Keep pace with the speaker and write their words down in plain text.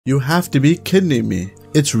You have to be kidding me.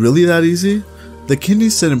 It's really that easy? The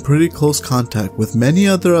kidneys sit in pretty close contact with many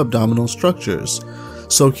other abdominal structures.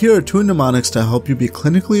 So here are two mnemonics to help you be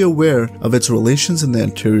clinically aware of its relations in the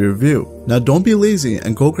anterior view. Now don't be lazy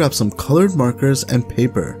and go grab some colored markers and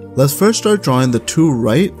paper. Let's first start drawing the two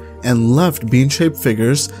right and left bean-shaped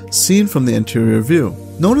figures seen from the anterior view.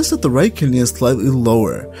 Notice that the right kidney is slightly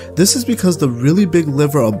lower. This is because the really big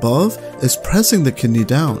liver above is pressing the kidney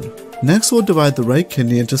down. Next, we'll divide the right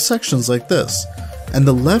kidney into sections like this, and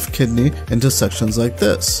the left kidney into sections like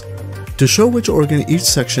this. To show which organ each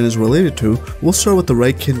section is related to, we'll start with the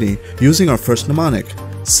right kidney using our first mnemonic.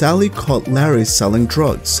 Sally caught Larry selling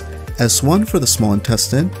drugs. S1 for the small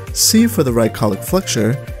intestine, C for the right colic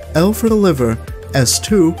flexure, L for the liver,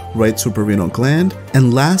 S2, right suprarenal gland,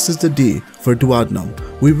 and last is the D for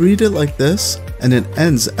duodenum. We read it like this, and it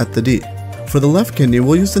ends at the D. For the left kidney,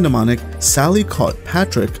 we'll use the mnemonic Sally caught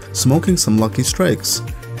Patrick smoking some Lucky Strikes.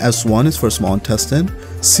 S1 is for small intestine,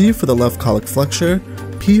 C for the left colic flexure,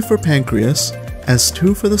 P for pancreas,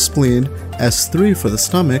 S2 for the spleen, S3 for the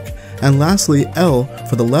stomach, and lastly L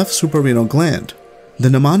for the left suprarenal gland. The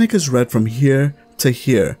mnemonic is read from here to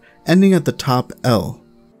here, ending at the top L.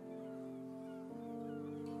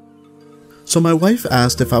 So my wife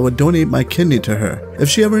asked if I would donate my kidney to her if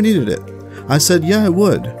she ever needed it. I said yeah I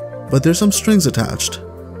would, but there's some strings attached,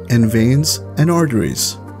 and veins and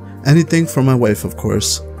arteries. Anything from my wife, of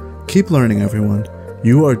course. Keep learning, everyone.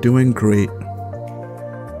 You are doing great.